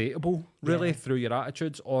undateable, really, through your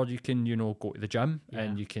attitudes. Or you can, you know, go to the gym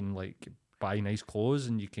and you can, like, buy nice clothes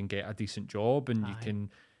and you can get a decent job and you can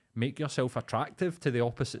make yourself attractive to the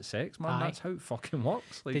opposite sex, man. That's how it fucking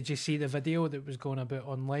works. Like, did you see the video that was going about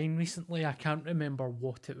online recently? I can't remember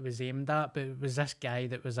what it was aimed at, but it was this guy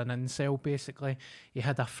that was an incel, basically. He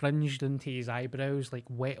had a fringed into his eyebrows, like,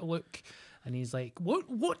 wet look. And he's like,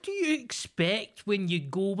 what do you expect when you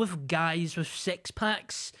go with guys with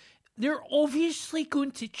six-packs? They're obviously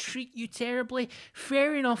going to treat you terribly.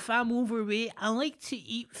 Fair enough, I'm overweight. I like to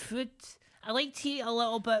eat food. I like to eat a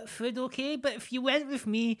little bit of food, okay? But if you went with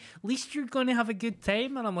me, at least you're going to have a good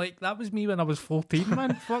time. And I'm like, that was me when I was 14,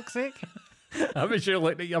 man. Fuck's sake. I was sure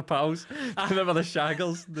looking at your pals. They were the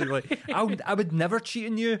shaggles. They're like, I would never cheat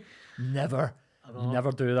on you. Never.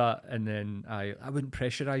 Never do that. And then I wouldn't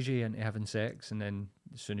pressurise you into having sex. And then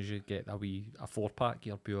as soon as you get a 4-pack,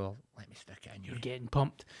 you're pure, let me stick it in you. You're getting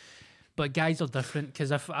pumped. But guys are different,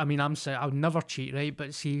 because I'll never cheat, right?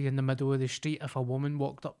 But see, in the middle of the street, if a woman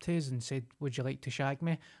walked up to us and said, would you like to shag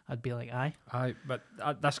me? I'd be like, aye. Aye, but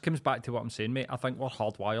this comes back to what I'm saying, mate. I think we're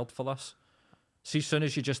hardwired for this. See, as soon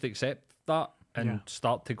as you just accept that and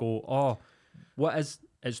start to go,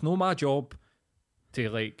 it's not my job to,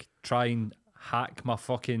 like, try and hack my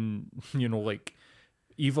fucking, you know, like,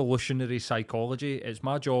 evolutionary psychology. It's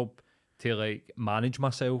my job to, like, manage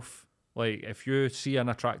myself. Like, if you see an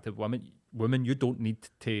attractive woman, you don't need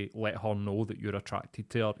to let her know that you're attracted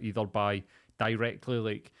to her, either by directly,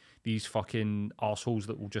 like, these fucking arseholes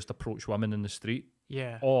that will just approach women in the street.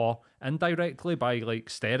 Yeah. Or indirectly by, like,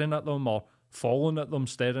 staring at them or falling at them,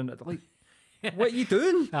 staring at them. Like, what are you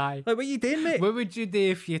doing? Aye. Like, what are you doing, mate? What would you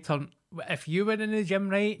do if you were in the gym,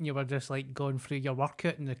 right, and you were just, like, going through your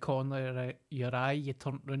workout in the corner of your eye, you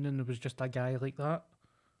turned round and there was just a guy like that?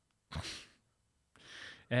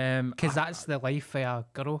 Because that's the life of a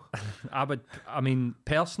girl.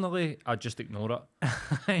 Personally, I'd just ignore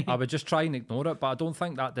it. I would just try and ignore it, but I don't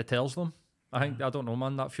think that deters them. I don't know,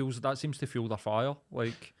 man, that seems to fuel their fire.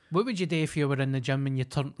 Like, what would you do if you were in the gym and you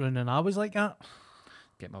turned round and I was like that?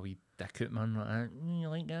 Get my wee dick out, man, like that. You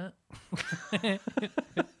like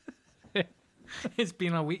that? It's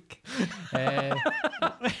been a week.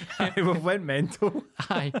 We went mental.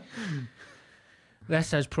 Aye.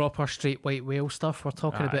 This is proper straight white whale stuff. We're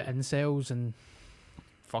talking about incels and...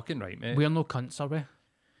 Fucking right, mate. We're no cunts, are we?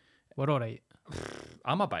 We're alright.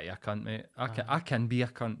 I'm a bit of a cunt, mate. I can be a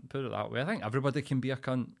cunt, put it that way. I think everybody can be a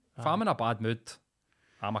cunt. If I'm in a bad mood,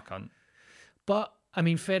 I'm a cunt. But, I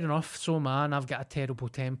mean, fair enough. So, man, I've got a terrible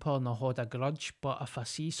temper and I hold a grudge. But if I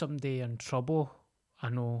see somebody in trouble, I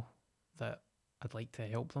know that I'd like to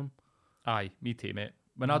help them. Aye, me too, mate.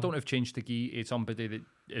 When I don't have change to give to somebody that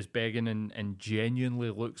is begging and genuinely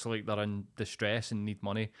looks like they're in distress and need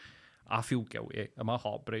money, I feel guilty and my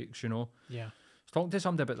heart breaks, you know. Yeah. I was talking to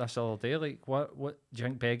somebody about this the other day, like, what do you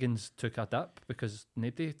think begging's took a dip? Because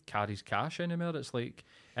nobody carries cash anymore. It's like,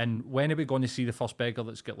 and when are we going to see the first beggar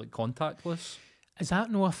that's got, like, contactless? Is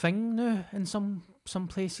that no a thing now in some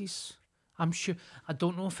places? I'm sure. I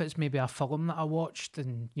don't know if it's maybe a film that I watched,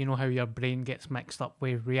 and you know how your brain gets mixed up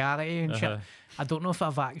with reality and shit. I don't know if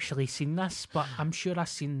I've actually seen this, but I'm sure I've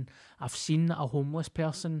seen a homeless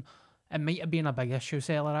person. It might have been a big issue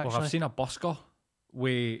seller, actually. Well, I've seen a busker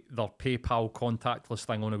with their PayPal contactless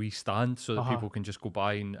thing on a wee stand so that people can just go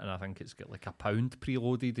by and I think it's got like £1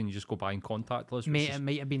 preloaded and you just go by and contactless. Mate, it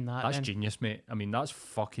might have been that. That's genius, mate. I mean, that's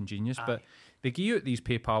fucking genius. Aye. But they give you out these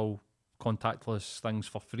PayPal contactless things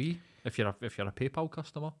for free if you're a PayPal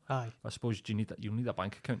customer. Aye. I suppose you'll need a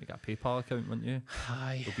bank account to get a PayPal account, wouldn't you?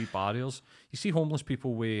 Aye. There'll be barriers. You see homeless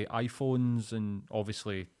people with iPhones, and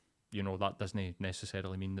obviously, you know, that doesn't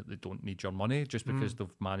necessarily mean that they don't need your money just because they've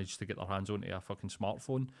managed to get their hands onto a fucking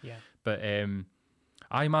smartphone. Yeah. But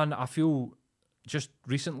man, I feel just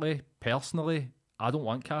recently, personally, I don't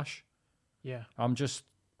want cash. Yeah. I'm just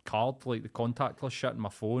card, like the contactless shit in my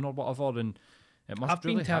phone or whatever, and it must I've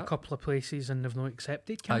really been to a couple of places and they've not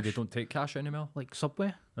accepted cash. They don't take cash anymore. Like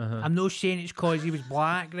Subway. I'm not saying it's because he was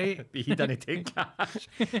black, right? He didn't take cash.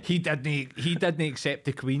 He didn't accept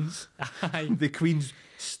the Queen's. The Queen's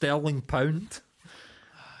sterling pound.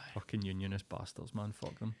 Fucking unionist bastards, man.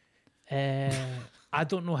 Fuck them. I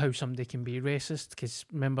don't know how somebody can be racist, because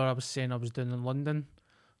remember I was saying I was down in London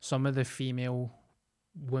some of the female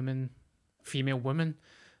women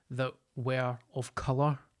that were of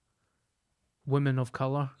colour, women of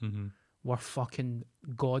colour, were fucking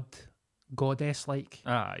goddess-like.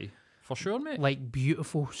 Aye, for sure, mate. Like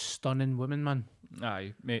beautiful, stunning women, man.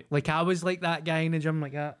 Aye, mate. Like I was like that guy in the gym,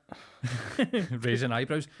 like that. Raising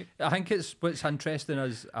eyebrows. I think what's interesting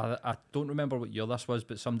is, I don't remember what year this was,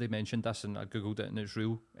 but somebody mentioned this and I googled it and it's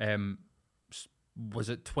real. Was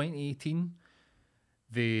it 2018?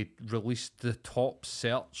 They released the top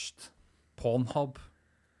searched Pornhub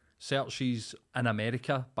searches in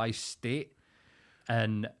America by state.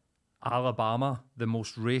 In Alabama, the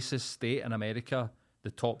most racist state in America,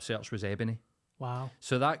 the top search was ebony. Wow.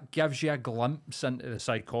 So that gives you a glimpse into the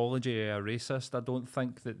psychology of a racist. I don't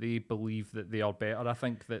think that they believe that they are better. I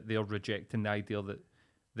think that they're rejecting the idea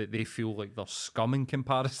that they feel like they're scum in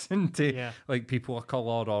comparison to like people of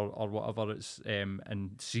colour or whatever. It's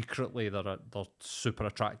and secretly they're super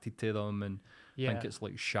attracted to them and think it's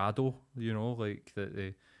like shadow, like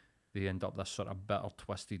that they end up this sort of bitter,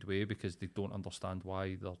 twisted way because they don't understand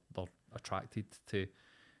why they're attracted to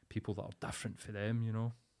people that are different for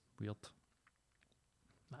them, Weird.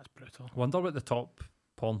 That's brutal. Wonder what the top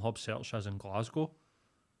Pornhub search is in Glasgow.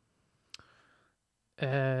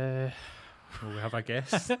 Will we have a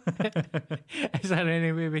guess? Is there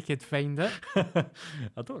any way we could find it?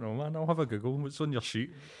 I don't know, man. I'll have a Google. What's on your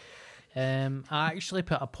sheet? I actually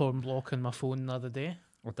put a porn block on my phone the other day.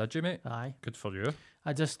 Oh, did you, mate? Aye. Good for you.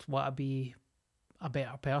 I just want to be a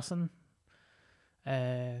better person.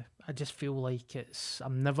 I just feel like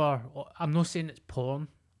I'm not saying it's porn,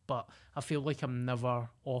 but I feel like I'm never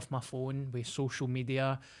off my phone with social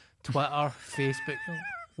media, Twitter, Facebook.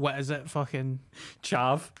 What is it? Fucking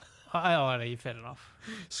Chav. Alright, fair enough.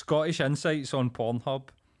 Scottish insights on Pornhub.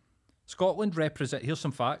 Scotland here's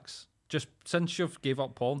some facts. Just since you've gave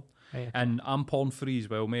up porn, and I'm porn free as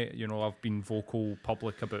well, mate. I've been vocal,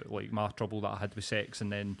 public about like my trouble that I had with sex,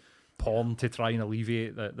 and then porn to try and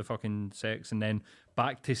alleviate the fucking sex, and then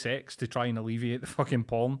back to sex to try and alleviate the fucking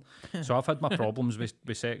porn. So I've had my problems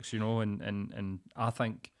with sex, and I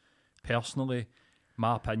think personally,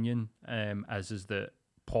 my opinion is that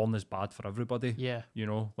porn is bad for everybody. Yeah.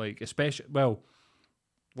 Like especially, well,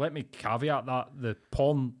 let me caveat that the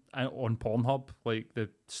porn on Pornhub, like the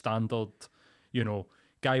standard,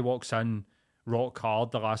 guy walks in, rock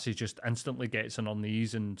hard, the lassie just instantly gets on her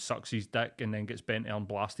knees and sucks his dick and then gets bent and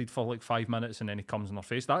blasted for like 5 minutes and then he comes in her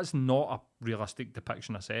face. That's not a realistic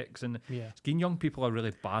depiction of sex, and it's giving young people a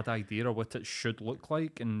really bad idea of what it should look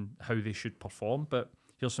like and how they should perform. But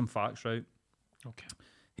here's some facts, right? Okay.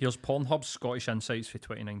 Here's Pornhub's Scottish Insights for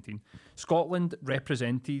 2019. Scotland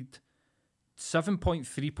represented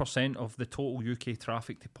 7.3% of the total UK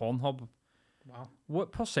traffic to Pornhub. Wow.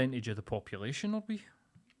 What percentage of the population are we?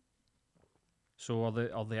 So are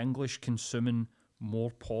the English consuming more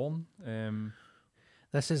porn?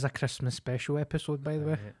 This is a Christmas special episode, by the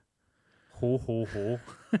way. Ho ho ho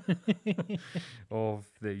of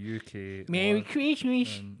the UK. Merry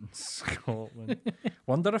Christmas in Scotland.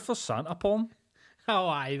 Wonder if there's Santa porn. Oh,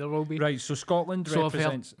 aye, there will be. Right, so Scotland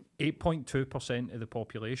represents 8.2% of the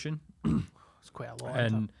population. It's quite a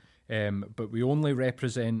lot. And but we only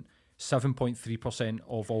represent 7.3%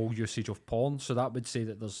 of all usage of porn. So that would say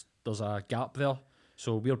that there's a gap there.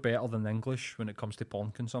 So we're better than the English when it comes to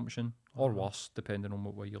porn consumption, or worse, depending on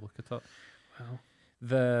what way you look at it. Wow.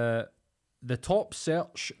 The top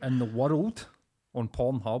search in the world on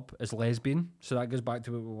Pornhub is lesbian. So that goes back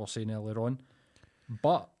to what we were saying earlier on.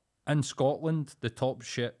 But in Scotland, the top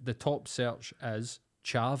search is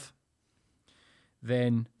chav,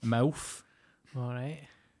 then MILF, all right,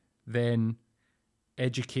 then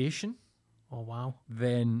education. Oh wow!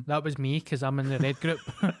 Then that was me because I'm in the red group.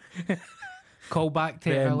 Call back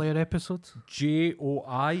to earlier episodes.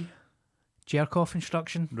 JOI, jerk off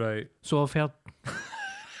instruction. Right. So I've heard.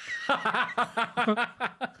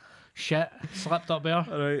 Shit, slipped up there.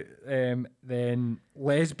 Right. Then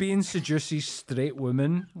lesbian seduces straight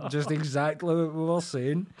women. Just exactly what we were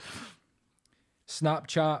saying.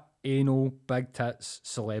 Snapchat, anal, big tits,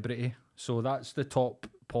 celebrity. So that's the top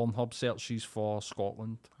Pornhub searches for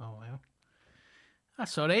Scotland. Oh well,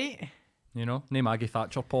 that's all right. No Maggie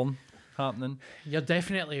Thatcher porn happening. You're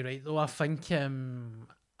definitely right though. I think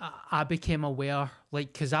I became aware,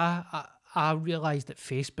 like, because I realised that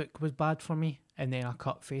Facebook was bad for me, and then I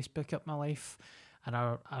cut Facebook up my life, and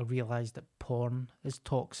I realised that porn is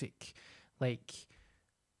toxic. Like,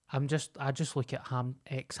 I just look at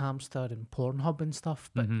X-Hamster and Pornhub and stuff,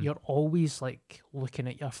 but you're always like looking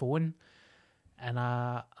at your phone, and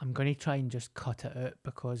I'm going to try and just cut it out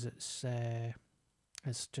because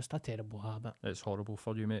it's just a terrible habit. It's horrible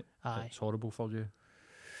for you, mate. Aye. It's horrible for you.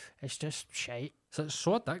 It's just shite. So it's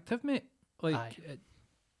so addictive, mate. Like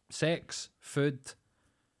sex, food,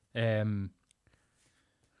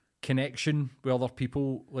 connection with other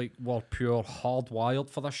people, like we're pure hardwired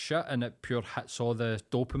for this shit, and it pure hits all the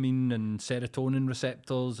dopamine and serotonin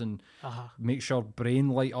receptors and makes your brain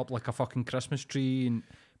light up like a fucking Christmas tree. And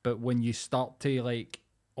but when you start to like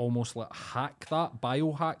almost like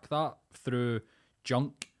biohack that through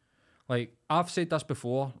junk, like I've said this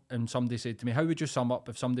before, and somebody said to me, how would you sum up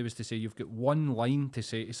if somebody was to say you've got one line to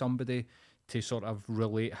say to somebody to sort of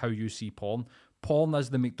relate how you see porn? Porn is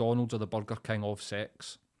the McDonald's or the Burger King of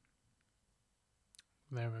sex.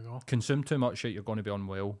 There we go. Consume too much shit, you're going to be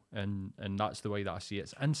unwell, and that's the way that I see it.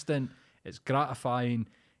 It's instant, it's gratifying,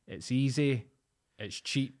 it's easy, it's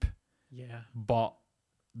cheap. Yeah. But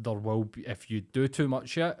there will be, if you do too much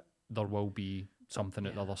shit, there will be something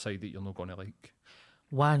at the other side that you're not going to like.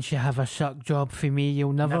 Once you have a suck job for me,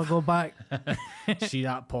 you'll never go back. See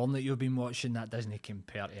that porn that you've been watching, that doesn't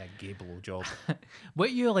compare to a gay blow job.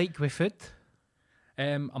 What you like with food?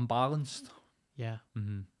 I'm balanced. Yeah.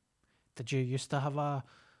 Mm-hmm. Did you used to have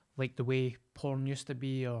like the way porn used to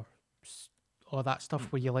be, or all that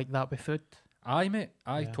stuff? Were you like that with food? Aye, mate.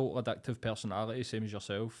 Total addictive personality, same as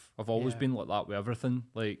yourself. I've always been like that with everything.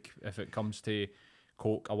 Like, if it comes to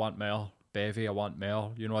Coke, I want more. Bevy, I want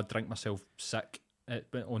more. You know, I drink myself sick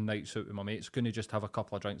on nights out with my mates. Couldn't just have a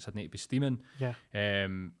couple of drinks, I'd need to be steaming. Yeah.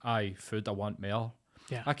 Food, I want more.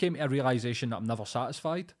 Yeah. I came to a realisation that I'm never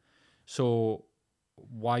satisfied. So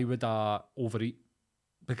why would I overeat?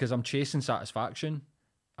 Because I'm chasing satisfaction,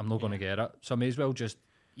 I'm not going to get it. So I may as well just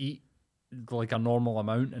eat like a normal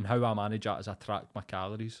amount, and how I manage that is I track my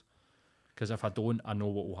calories. Because if I don't, I know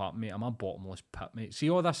what will happen, mate. I'm a bottomless pit, mate. See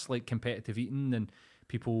all this like competitive eating and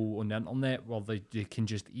people on the internet where they can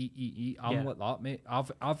just eat. I'm like that, mate.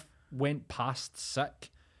 I've went past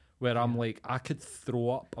sick where I'm like, I could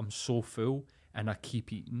throw up. I'm so full and I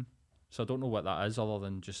keep eating. So I don't know what that is other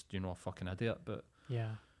than just, you know, a fucking idiot. But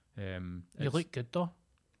yeah, you look good though.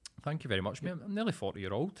 Thank you very much, mate. I'm nearly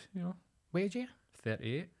 40-year-old, you know. What age are you?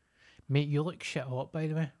 38. Mate, you look shit hot, by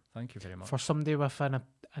the way. Thank you very much. For somebody with an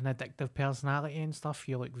addictive personality and stuff,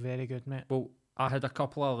 you look very good, mate. Well, I had a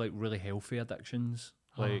couple of like really healthy addictions,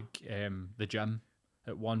 like the gym.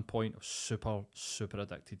 At one point, I was super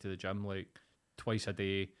addicted to the gym, like twice a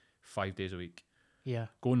day, 5 days a week. Yeah.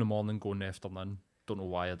 Go in the morning, go in the afternoon. Don't know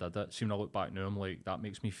why I did it. See, when I look back now, I'm like, that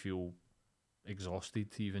makes me feel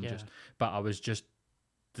exhausted to even just... But I was just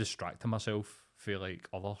distracting myself for like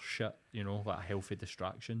other shit, you know, like a healthy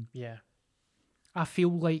distraction. Yeah. I feel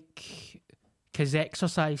like, because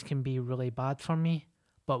exercise can be really bad for me,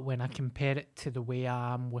 but when I compare it to the way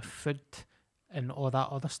I am with food and all that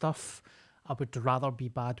other stuff, I would rather be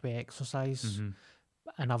bad with exercise. Mm-hmm.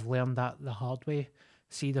 And I've learned that the hard way.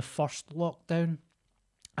 See, the first lockdown,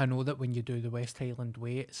 I know that when you do the West Highland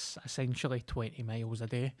Way, it's essentially 20 miles a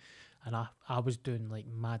day. And I was doing like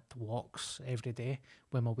mad walks every day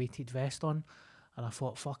with my weighted vest on. And I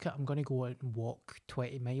thought, fuck it, I'm going to go out and walk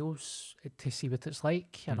 20 miles to see what it's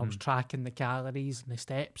like. And I was tracking the calories and the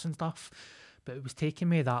steps and stuff. But it was taking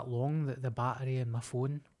me that long that the battery in my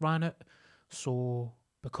phone ran out. So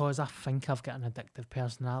because I think I've got an addictive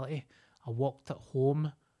personality, I walked at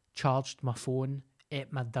home, charged my phone,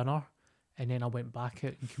 ate my dinner, and then I went back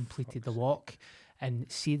out and completed the walk.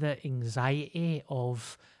 And see the anxiety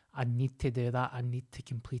of... I need to do that. I need to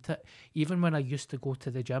complete it. Even when I used to go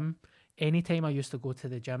to the gym, anytime I used to go to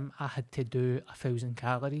the gym, I had to do 1,000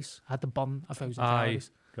 calories. I had to burn 1,000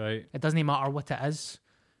 calories. Right. It doesn't matter what it is.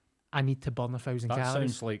 I need to burn 1,000 calories. That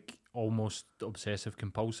sounds like almost obsessive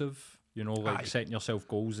compulsive. You know, like setting yourself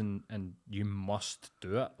goals and you must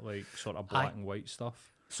do it. Like sort of black and white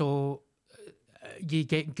stuff. So you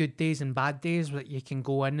get good days and bad days, but you can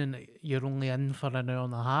go in and you're only in for an hour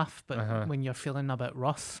and a half. But when you're feeling a bit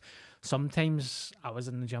rough, sometimes I was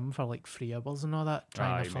in the gym for like 3 hours and all that,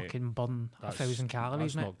 trying to fucking burn 1,000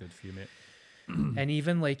 calories. That's not good for you, mate. And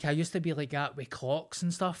even like I used to be like that with clocks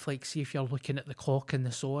and stuff. Like, see if you're looking at the clock in the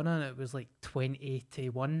sauna and it was like 20 to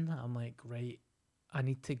 1. I'm like, right, I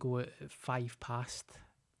need to go at 5 past,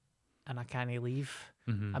 and I can't leave.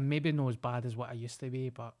 And maybe not as bad as what I used to be,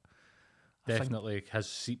 but. Definitely has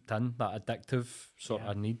seeped in that addictive sort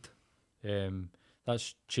of need.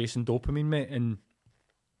 That's chasing dopamine, mate, and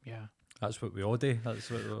that's what we all do. That's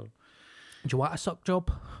what we're... Do you want a suck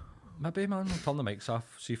job? Maybe, man. I'll turn the mics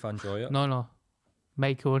off, see if I enjoy it. No.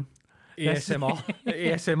 Mic on. ASMR.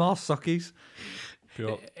 ASMR suckies.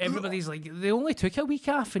 Pure. Everybody's like, they only took a week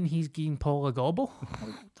off and he's getting Paul a gobble.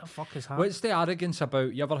 What the fuck is happening? What's the arrogance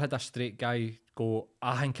about? You ever had a straight guy go,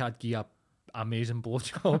 I think I'd give amazing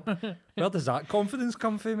blowjob. Where does that confidence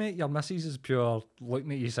come from, mate? Your missus is pure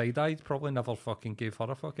looking at you side-eyed. Probably never fucking gave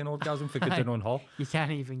her a fucking orgasm for good on her. You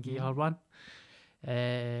can't even give her one.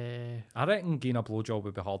 I reckon getting a blowjob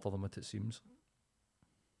would be harder than what it seems.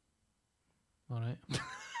 All right.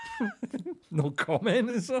 No comment,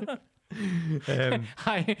 is there?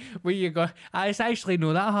 Hi, where you go? It's actually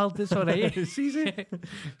not that hard. It's all right. It's easy.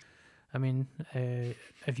 I mean,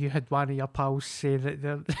 if you had one of your pals say that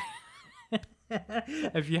they're...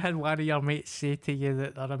 if you had one of your mates say to you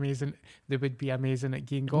that they're amazing, they would be amazing at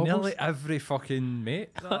getting gobbles. Nearly every fucking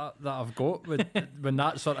mate that I've got, when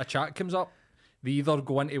that sort of chat comes up, they either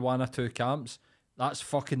go into one or two camps. That's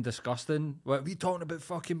fucking disgusting. What are we talking about?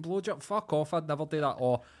 Fucking blowjob? Fuck off, I'd never do that.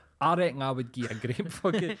 Or I reckon I would get a great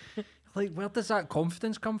fucking... Like, where does that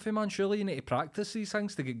confidence come from, man? Surely you need to practice these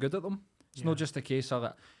things to get good at them. It's not just a case of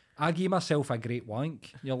that. I give myself a great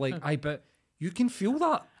wank. You're like, aye, but you can feel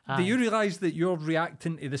that. Aye. Do you realise that you're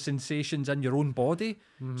reacting to the sensations in your own body?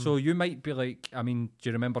 So you might be like, I mean, do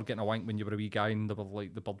you remember getting a wank when you were a wee guy and they were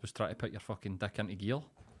like, the bird was trying to put your fucking dick into gear?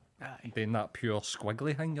 Aye. Doing that pure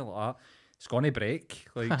squiggly thing, you're like, it's going to break.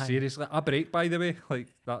 Like, seriously. I break, by the way. Like,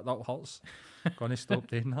 that hurts. Going to stop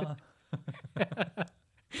doing that.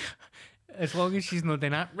 As long as she's not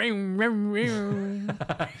doing that.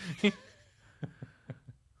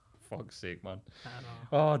 Fuck's sake, man. I know.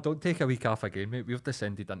 Oh, don't take a week off again, mate. We've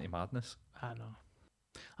descended into madness. I know.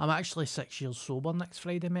 I'm actually 6 years sober next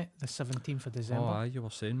Friday, mate. The 17th of December. Oh, aye, you were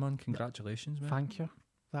saying, man. Congratulations, mate. Thank you.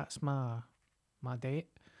 That's my date.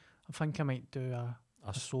 I think I might do a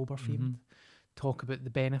sober themed. Talk about the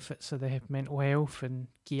benefits of the mental health and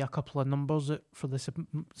give a couple of numbers out for the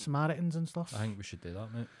Samaritans and stuff. I think we should do that,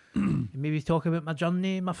 mate. Maybe talk about my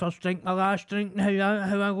journey, my first drink, my last drink, and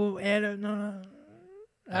how I go air it.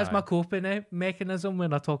 That's my coping mechanism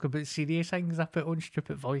when I talk about serious things. I put on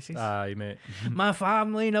stupid voices. Aye, mate. My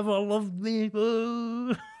family never loved me.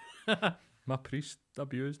 My priest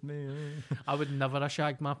abused me. I would never have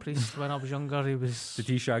shagged my priest when I was younger. He was... Did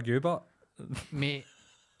he shag you, but? Mate,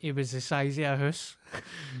 he was the size of a house.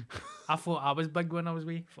 I thought I was big when I was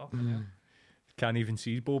wee. Fucking hell. Can't even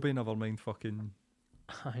see Bobby, never mind fucking...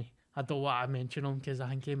 Aye. I don't want to mention him because I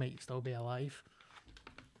think he might still be alive.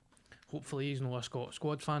 Hopefully he's not a Scott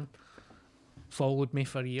Squad fan. Followed me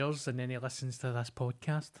for years and then he listens to this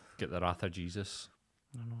podcast. Get the wrath of Jesus.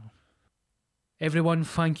 I know. Everyone,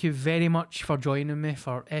 thank you very much for joining me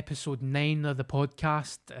for episode 9 of the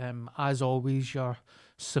podcast. As always, your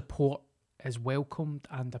support is welcomed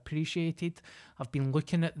and appreciated. I've been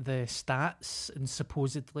looking at the stats and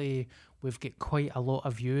supposedly we've got quite a lot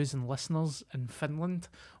of views and listeners in Finland,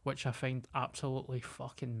 which I find absolutely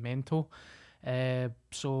fucking mental. And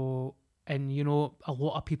you know, a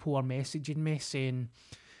lot of people are messaging me saying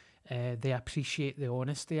they appreciate the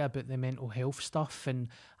honesty about the mental health stuff, and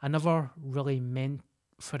I never really meant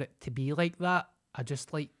for it to be like that. I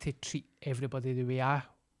just like to treat everybody the way I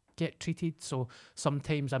get treated, so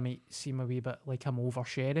sometimes I might seem a wee bit like I'm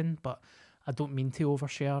oversharing, but I don't mean to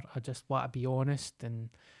overshare. I just want to be honest and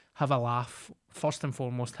have a laugh. First and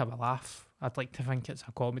foremost, have a laugh. I'd like to think it's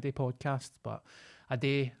a comedy podcast, but I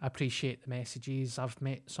do appreciate the messages. I've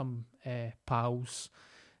met some pals,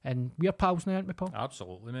 and we're pals now, aren't we, Paul?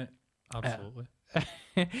 Absolutely, mate. Absolutely.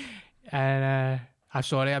 And I'm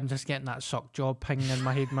sorry, I'm just getting that suck job hanging in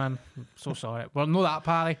my head, man. I'm so sorry. Well, no, that,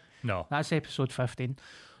 Pally. No. That's episode 15.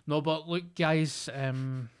 No, but look, guys, I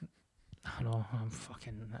know, I'm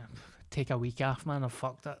fucking... take a week off, man. I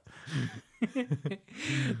fucked it.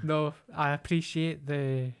 No, I appreciate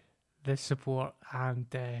the support and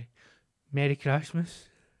Merry Christmas.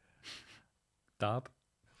 Dab.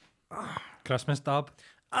 Christmas dab.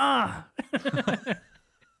 Ah!